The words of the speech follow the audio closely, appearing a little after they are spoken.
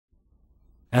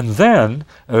And then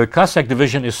the Cossack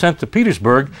division is sent to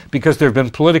Petersburg because there have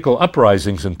been political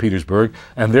uprisings in Petersburg,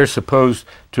 and they're supposed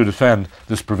to defend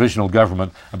this provisional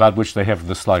government about which they have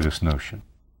the slightest notion.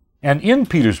 And in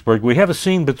Petersburg, we have a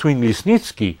scene between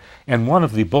Lesnitsky and one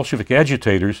of the Bolshevik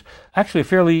agitators, actually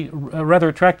a rather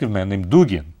attractive man named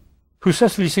Dugin, who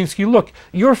says to Lesnitsky, look,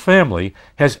 your family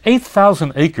has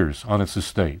 8,000 acres on its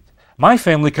estate. My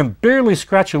family can barely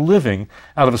scratch a living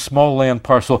out of a small land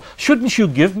parcel. Shouldn't you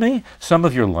give me some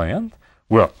of your land?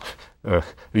 Well,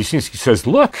 Lesnitsky says,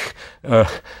 look,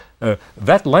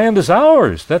 that land is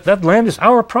ours. That land is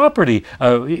our property.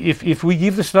 If we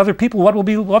give this to other people, what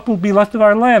will be left of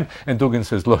our land? And Dugin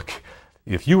says, look,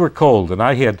 if you were cold and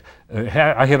I had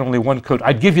only one coat,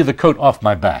 I'd give you the coat off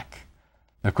my back.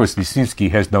 Of course, Lesnitsky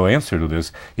has no answer to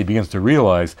this. He begins to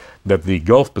realize that the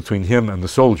gulf between him and the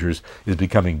soldiers is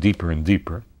becoming deeper and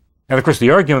deeper. And of course,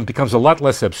 the argument becomes a lot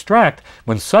less abstract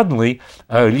when suddenly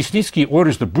Lesnitsky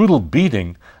orders the brutal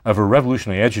beating of a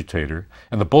revolutionary agitator,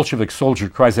 and the Bolshevik soldier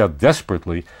cries out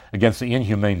desperately against the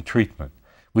inhumane treatment.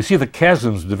 We see the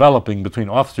chasms developing between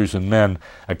officers and men,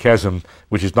 a chasm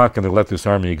which is not going to let this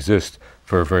army exist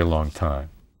for a very long time.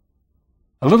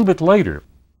 A little bit later,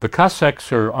 the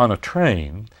Cossacks are on a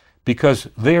train because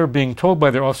they are being told by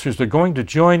their officers they're going to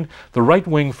join the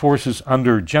right-wing forces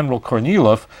under General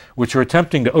Kornilov, which are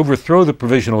attempting to overthrow the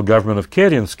provisional government of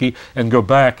Kerensky and go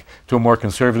back to a more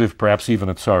conservative, perhaps even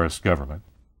a Tsarist government.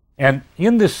 And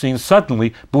in this scene,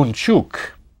 suddenly, Bunchuk,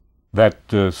 that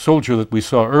soldier that we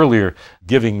saw earlier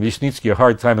giving Lesnitsky a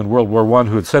hard time in World War I,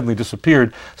 who had suddenly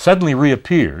disappeared, suddenly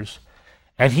reappears.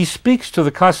 And he speaks to the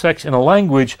Cossacks in a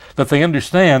language that they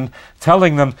understand,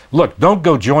 telling them, look, don't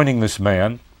go joining this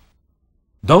man.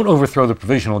 Don't overthrow the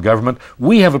provisional government.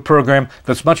 We have a program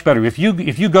that's much better. If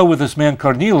you go with this man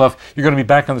Kornilov, you're going to be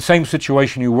back in the same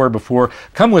situation you were before.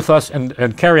 Come with us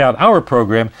and carry out our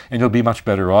program, and you'll be much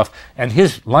better off. And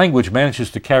his language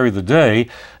manages to carry the day,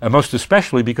 most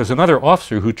especially because another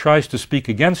officer who tries to speak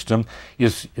against him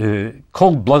is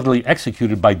cold-bloodedly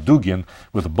executed by Dugin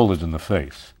with a bullet in the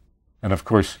face. And of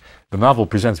course, the novel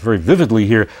presents very vividly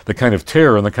here the kind of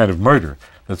terror and the kind of murder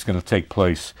that's going to take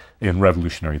place in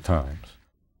revolutionary times.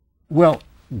 Well,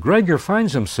 Gregor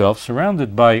finds himself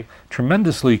surrounded by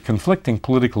tremendously conflicting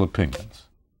political opinions.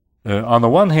 On the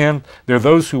one hand, there are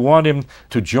those who want him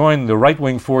to join the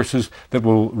right-wing forces that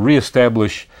will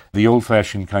reestablish the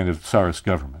old-fashioned kind of Tsarist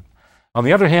government. On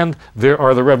the other hand, there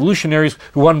are the revolutionaries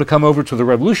who want to come over to the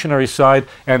revolutionary side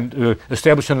and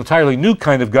establish an entirely new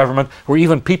kind of government where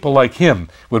even people like him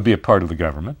would be a part of the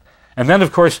government. And then,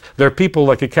 of course, there are people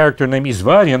like a character named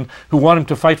Irwin who want him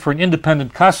to fight for an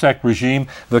independent Cossack regime.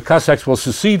 The Cossacks will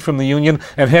secede from the Union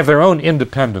and have their own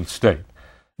independent state.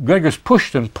 Gregor's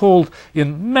pushed and pulled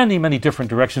in many, many different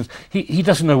directions. He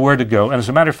doesn't know where to go. And as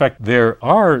a matter of fact, there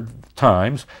are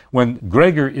times when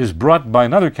Gregor is brought by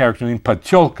another character named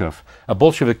Sholokhov, a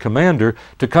Bolshevik commander,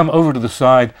 to come over to the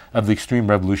side of the extreme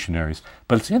revolutionaries.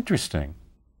 But it's interesting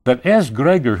that as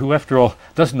Gregor, who after all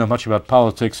doesn't know much about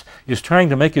politics, is trying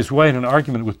to make his way in an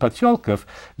argument with Sholokhov,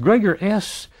 Gregor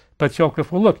asks Sholokhov,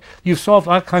 well, look, you've solved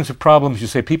all kinds of problems. You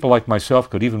say people like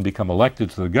myself could even become elected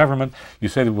to the government. You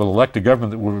say that we'll elect a government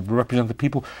that will represent the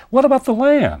people. What about the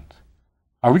land?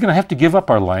 Are we going to have to give up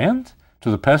our land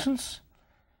to the peasants?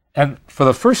 And for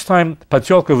the first time,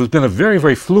 Sholokhov, who's been a very,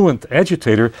 very fluent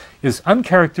agitator, is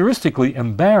uncharacteristically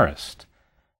embarrassed.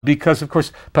 Because, of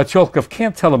course, Sholokhov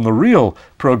can't tell him the real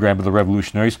program of the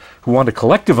revolutionaries who want to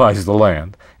collectivize the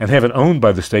land and have it owned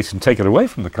by the states and take it away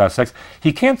from the Cossacks.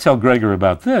 He can't tell Gregor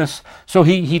about this, so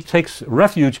he takes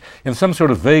refuge in some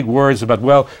sort of vague words about,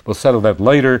 well, we'll settle that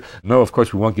later. No, of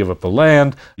course, we won't give up the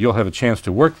land. You'll have a chance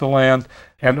to work the land.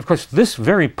 And, of course, this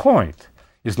very point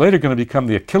is later going to become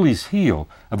the Achilles heel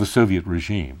of the Soviet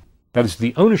regime. That is,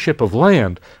 the ownership of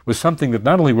land was something that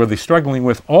not only were they struggling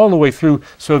with all the way through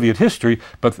Soviet history,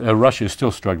 but Russia is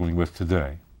still struggling with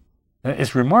today.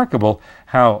 It's remarkable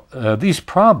how these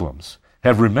problems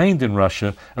have remained in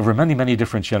Russia over many, many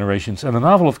different generations, and the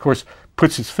novel, of course,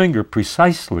 puts its finger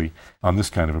precisely on this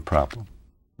kind of a problem.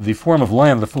 The form of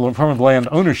land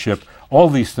ownership, all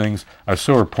these things are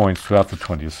sore points throughout the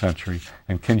 20th century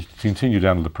and can continue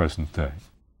down to the present day.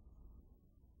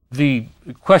 The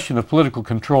question of political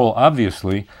control,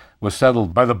 obviously, was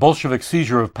settled by the Bolshevik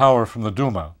seizure of power from the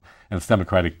Duma and its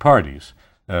democratic parties.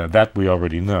 That we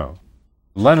already know.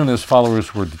 Lenin and his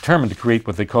followers were determined to create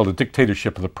what they called a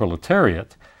dictatorship of the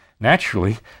proletariat.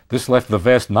 Naturally, this left the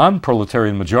vast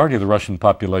non-proletarian majority of the Russian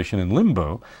population in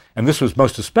limbo, and this was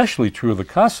most especially true of the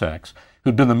Cossacks,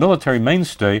 who'd been the military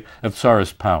mainstay of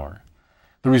Tsarist power.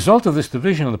 The result of this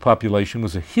division of the population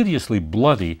was a hideously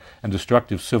bloody and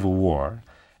destructive civil war.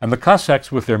 And the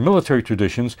Cossacks, with their military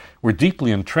traditions, were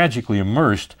deeply and tragically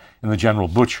immersed in the general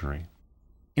butchery.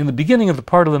 In the beginning of the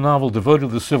part of the novel devoted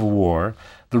to the Civil War,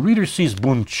 the reader sees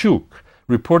Bunchuk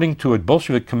reporting to a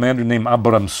Bolshevik commander named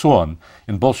Abramson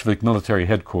in Bolshevik military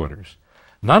headquarters.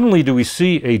 Not only do we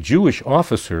see a Jewish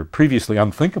officer, previously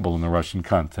unthinkable in the Russian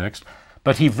context,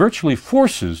 but he virtually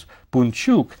forces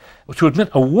Bunchuk to admit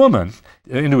a woman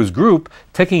into his group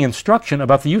taking instruction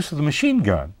about the use of the machine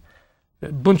gun.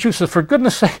 Bunchuk says, for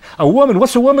goodness sake, a woman,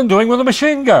 what's a woman doing with a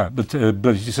machine gun?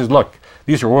 But he says, look,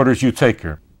 these are orders, you take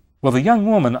her. Well, the young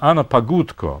woman, Anna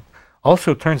Pagutko,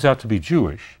 also turns out to be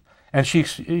Jewish, and she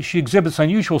exhibits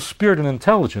unusual spirit and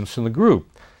intelligence in the group.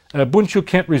 Bunchuk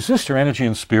can't resist her energy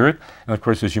and spirit, and of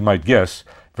course, as you might guess,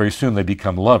 very soon they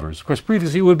become lovers. Of course,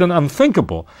 previously it would have been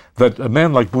unthinkable that a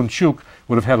man like Bunchuk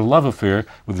would have had a love affair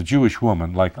with a Jewish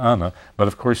woman like Anna, but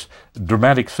of course,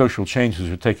 dramatic social changes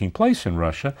are taking place in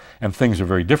Russia, and things are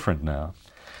very different now.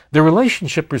 Their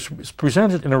relationship is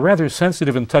presented in a rather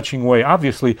sensitive and touching way.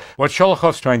 Obviously, what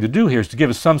Sholokhov's trying to do here is to give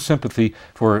us some sympathy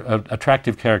for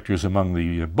attractive characters among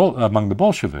the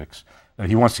Bolsheviks.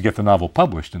 He wants to get the novel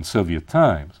published in Soviet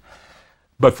times.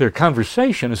 But their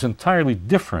conversation is entirely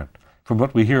different from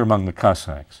what we hear among the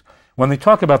Cossacks. When they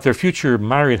talk about their future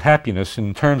married happiness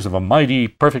in terms of a mighty,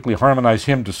 perfectly harmonized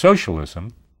hymn to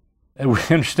socialism, we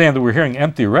understand that we're hearing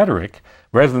empty rhetoric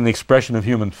rather than the expression of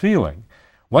human feeling.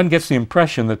 One gets the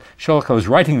impression that Sholokhov is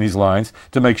writing these lines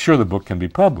to make sure the book can be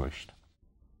published.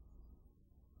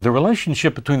 The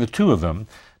relationship between the two of them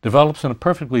develops in a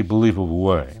perfectly believable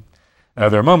way.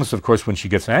 There are moments, of course, when she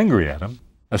gets angry at him,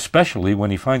 especially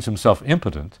when he finds himself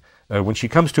impotent. When she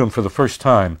comes to him for the first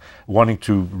time, wanting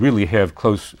to really have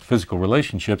close physical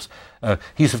relationships,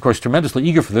 he's, of course, tremendously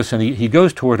eager for this, and he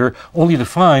goes toward her only to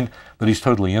find that he's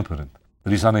totally impotent,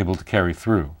 that he's unable to carry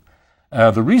through.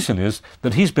 The reason is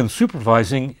that he's been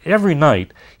supervising every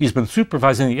night, he's been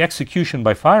supervising the execution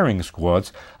by firing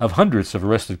squads of hundreds of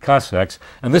arrested Cossacks,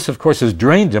 and this, of course, has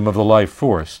drained him of the life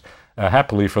force.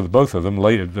 Happily for the both of them,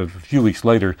 a few weeks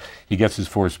later, he gets his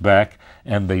force back,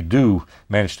 and they do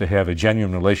manage to have a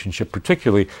genuine relationship,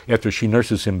 particularly after she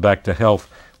nurses him back to health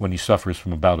when he suffers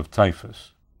from a bout of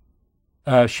typhus.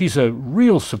 She's a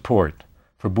real support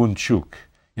for Bunchuk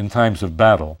in times of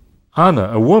battle. Anna,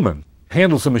 a woman,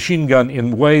 handles a machine gun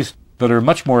in ways that are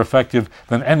much more effective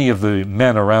than any of the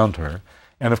men around her.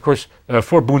 And of course,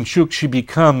 for Bunchuk, she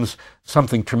becomes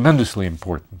something tremendously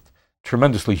important,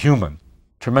 tremendously human,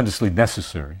 tremendously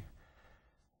necessary.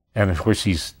 And of course,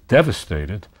 he's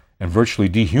devastated and virtually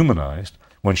dehumanized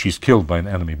when she's killed by an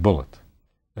enemy bullet.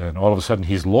 And all of a sudden,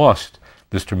 he's lost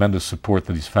this tremendous support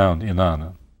that he's found in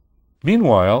Anna.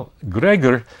 Meanwhile,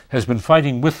 Gregor has been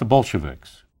fighting with the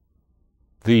Bolsheviks.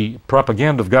 The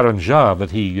propaganda of Garanja that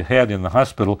he had in the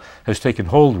hospital has taken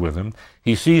hold with him.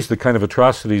 He sees the kind of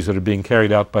atrocities that are being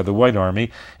carried out by the White Army,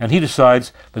 and he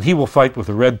decides that he will fight with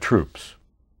the Red troops.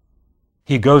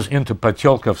 He goes into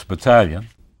Patyolkov's battalion,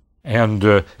 and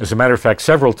as a matter of fact,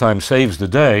 several times saves the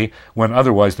day when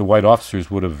otherwise the white officers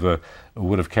would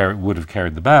have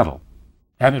carried the battle.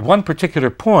 And at one particular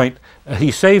point,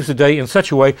 he saves the day in such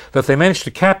a way that they managed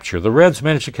to capture, the Reds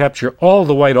managed to capture all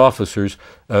the white officers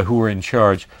who were in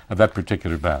charge of that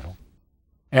particular battle.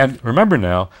 And remember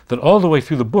now that all the way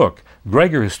through the book,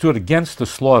 Gregor has stood against the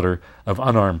slaughter of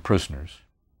unarmed prisoners.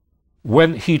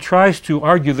 When he tries to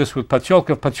argue this with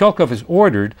Patyolkov, Patyolkov is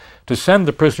ordered to send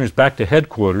the prisoners back to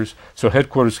headquarters so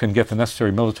headquarters can get the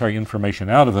necessary military information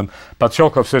out of them.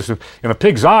 Patyolkov says, in a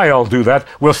pig's eye I'll do that,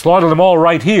 we'll slaughter them all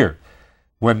right here.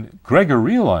 When Gregor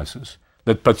realizes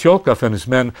that Patyolkov and his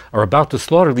men are about to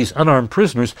slaughter these unarmed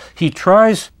prisoners, he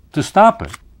tries to stop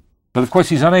it. But of course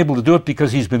he's unable to do it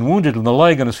because he's been wounded in the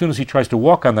leg, and as soon as he tries to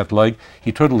walk on that leg,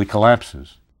 he totally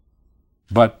collapses.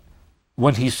 But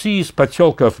when he sees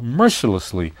Patyolkov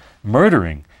mercilessly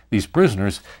murdering these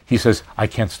prisoners, he says, I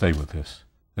can't stay with this.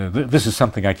 This is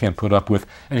something I can't put up with.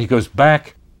 And he goes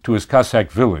back to his Cossack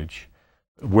village,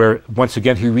 where once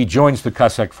again he rejoins the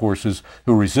Cossack forces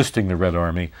who are resisting the Red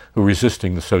Army, who are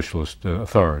resisting the socialist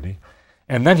authority.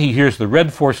 And then he hears the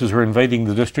Red forces are invading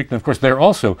the district, and of course they're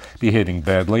also behaving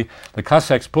badly. The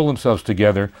Cossacks pull themselves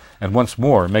together and once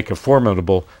more make a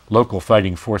formidable local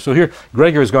fighting force. So here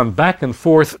Gregor has gone back and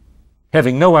forth,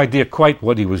 having no idea quite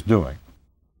what he was doing.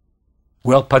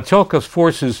 Well, Patyolkov's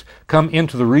forces come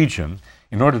into the region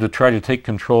in order to try to take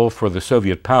control for the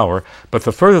Soviet power, but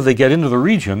the further they get into the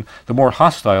region, the more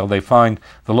hostile they find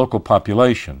the local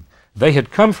population. They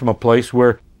had come from a place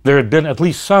where There had been at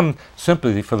least some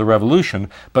sympathy for the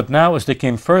revolution, but now as they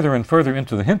came further and further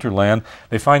into the hinterland,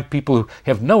 they find people who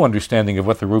have no understanding of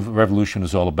what the revolution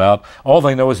is all about. All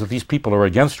they know is that these people are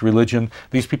against religion,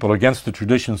 these people are against the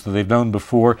traditions that they've known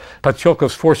before.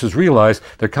 Putyolkov's forces realize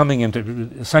they're coming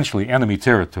into essentially enemy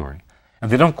territory.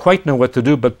 And they don't quite know what to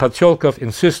do, but Putyolkov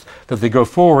insists that they go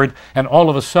forward, and all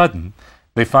of a sudden,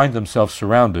 they find themselves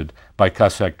surrounded by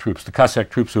Cossack troops, the Cossack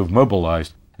troops who have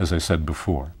mobilized, as I said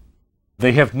before.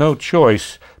 They have no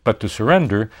choice but to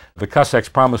surrender. The Cossacks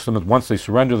promise them that once they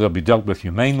surrender, they'll be dealt with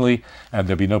humanely, and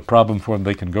there'll be no problem for them.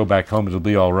 They can go back home, it'll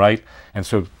be all right. And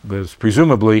so,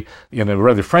 presumably, in a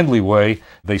rather friendly way,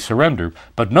 they surrender.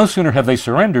 But no sooner have they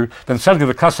surrendered than suddenly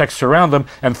the Cossacks surround them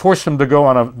and force them to go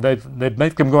on they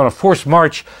make them go on a forced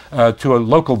march to a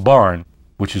local barn,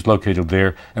 which is located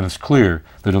there, and it's clear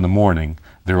that in the morning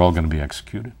they're all going to be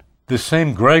executed. This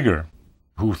same Gregor,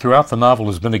 who throughout the novel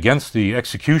has been against the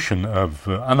execution of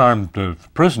unarmed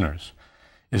prisoners,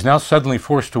 is now suddenly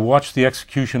forced to watch the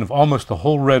execution of almost the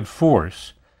whole Red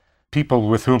Force, people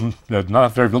with whom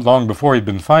not very long before he'd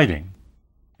been fighting.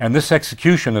 And this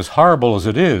execution, as horrible as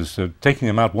it is, taking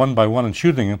them out one by one and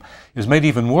shooting them, is made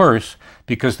even worse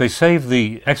because they save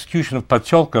the execution of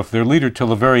Putyolkov, their leader, till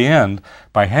the very end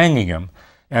by hanging him.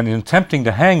 And in attempting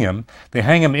to hang him, they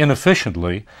hang him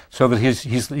inefficiently, so that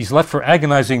he's left for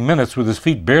agonizing minutes with his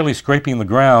feet barely scraping the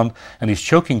ground, and he's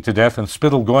choking to death and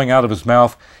spittle going out of his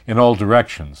mouth in all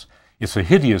directions. It's a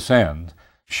hideous end,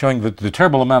 showing the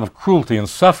terrible amount of cruelty and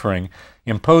suffering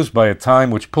imposed by a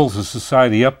time which pulls a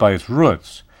society up by its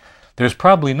roots. There's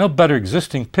probably no better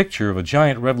existing picture of a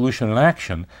giant revolution in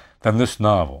action than this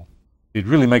novel. It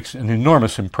really makes an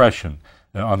enormous impression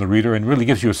on the reader, and really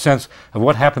gives you a sense of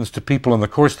what happens to people in the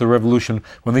course of the revolution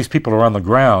when these people are on the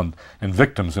ground and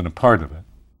victims and a part of it.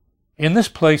 In this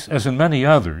place, as in many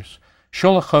others,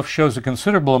 Sholokhov shows a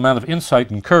considerable amount of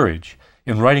insight and courage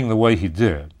in writing the way he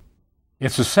did.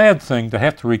 It's a sad thing to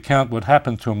have to recount what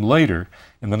happened to him later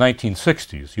in the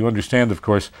 1960s. You understand, of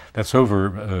course, that's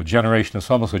over a generation,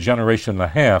 it's almost a generation and a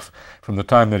half from the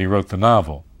time that he wrote the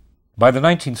novel. By the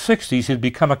 1960s, he'd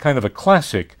become a kind of a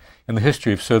classic in the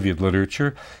history of Soviet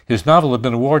literature. His novel had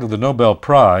been awarded the Nobel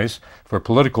Prize for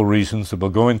political reasons that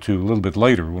we'll go into a little bit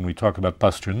later when we talk about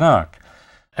Pasternak.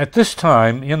 At this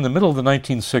time, in the middle of the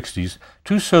 1960s,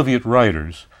 two Soviet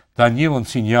writers, Danil and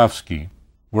Sinyavsky,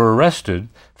 were arrested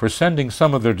for sending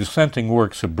some of their dissenting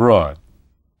works abroad.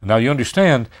 Now you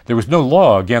understand, there was no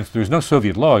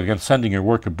Soviet law against sending your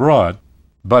work abroad,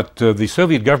 but the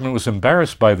Soviet government was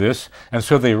embarrassed by this, and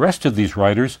so they arrested these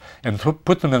writers and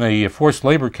put them in a forced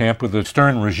labor camp with a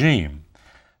stern regime.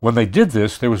 When they did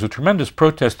this, there was a tremendous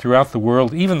protest throughout the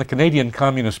world. Even the Canadian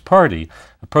Communist Party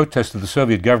protested the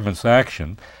Soviet government's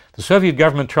action. The Soviet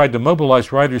government tried to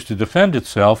mobilize writers to defend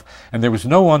itself, and there was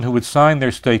no one who would sign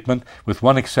their statement with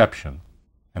one exception.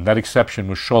 And that exception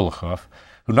was Sholokhov,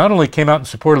 who not only came out in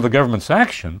support of the government's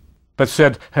action, but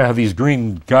said, these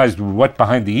green guys were wet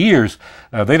behind the ears.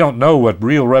 They don't know what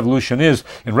real revolution is.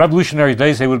 In revolutionary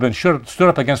days, they would have been stood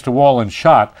up against a wall and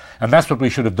shot, and that's what we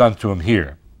should have done to them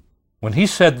here. When he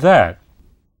said that,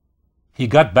 he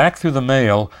got back through the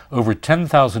mail over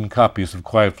 10,000 copies of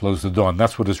Quiet Flows the Dawn.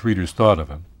 That's what his readers thought of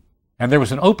him. And there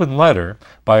was an open letter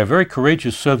by a very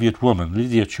courageous Soviet woman,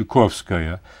 Lydia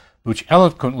Chukovskaya, which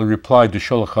eloquently replied to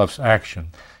Sholokhov's action.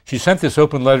 She sent this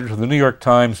open letter to the New York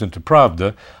Times and to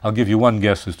Pravda. I'll give you one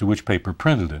guess as to which paper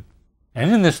printed it.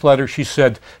 And in this letter she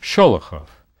said, Sholokhov,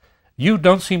 you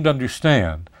don't seem to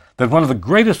understand that one of the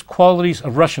greatest qualities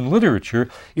of Russian literature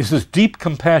is this deep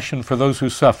compassion for those who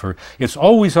suffer. It's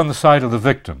always on the side of the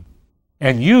victim.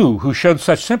 And you, who showed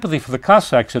such sympathy for the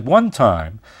Cossacks at one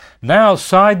time, now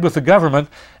side with the government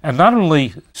and not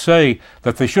only say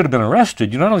that they should have been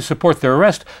arrested, you not only support their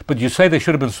arrest, but you say they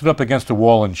should have been stood up against a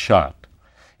wall and shot.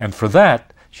 And for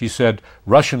that, she said,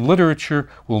 Russian literature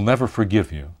will never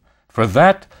forgive you. For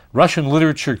that, Russian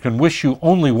literature can wish you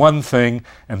only one thing,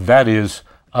 and that is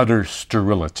utter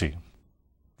sterility.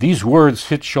 These words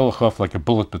hit Sholokhov like a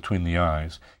bullet between the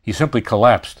eyes. He simply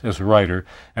collapsed as a writer,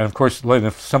 and of course,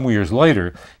 some years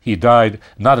later, he died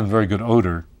not in very good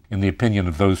odor in the opinion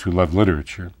of those who love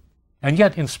literature. And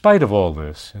yet, in spite of all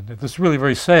this, and this is really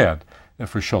very sad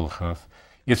for Sholokhov,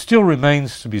 it still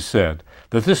remains to be said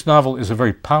that this novel is a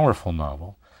very powerful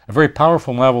novel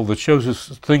that shows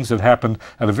us things that happened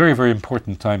at a very, very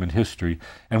important time in history,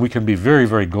 and we can be very,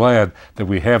 very glad that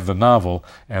we have the novel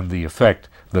and the effect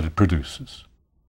that it produces.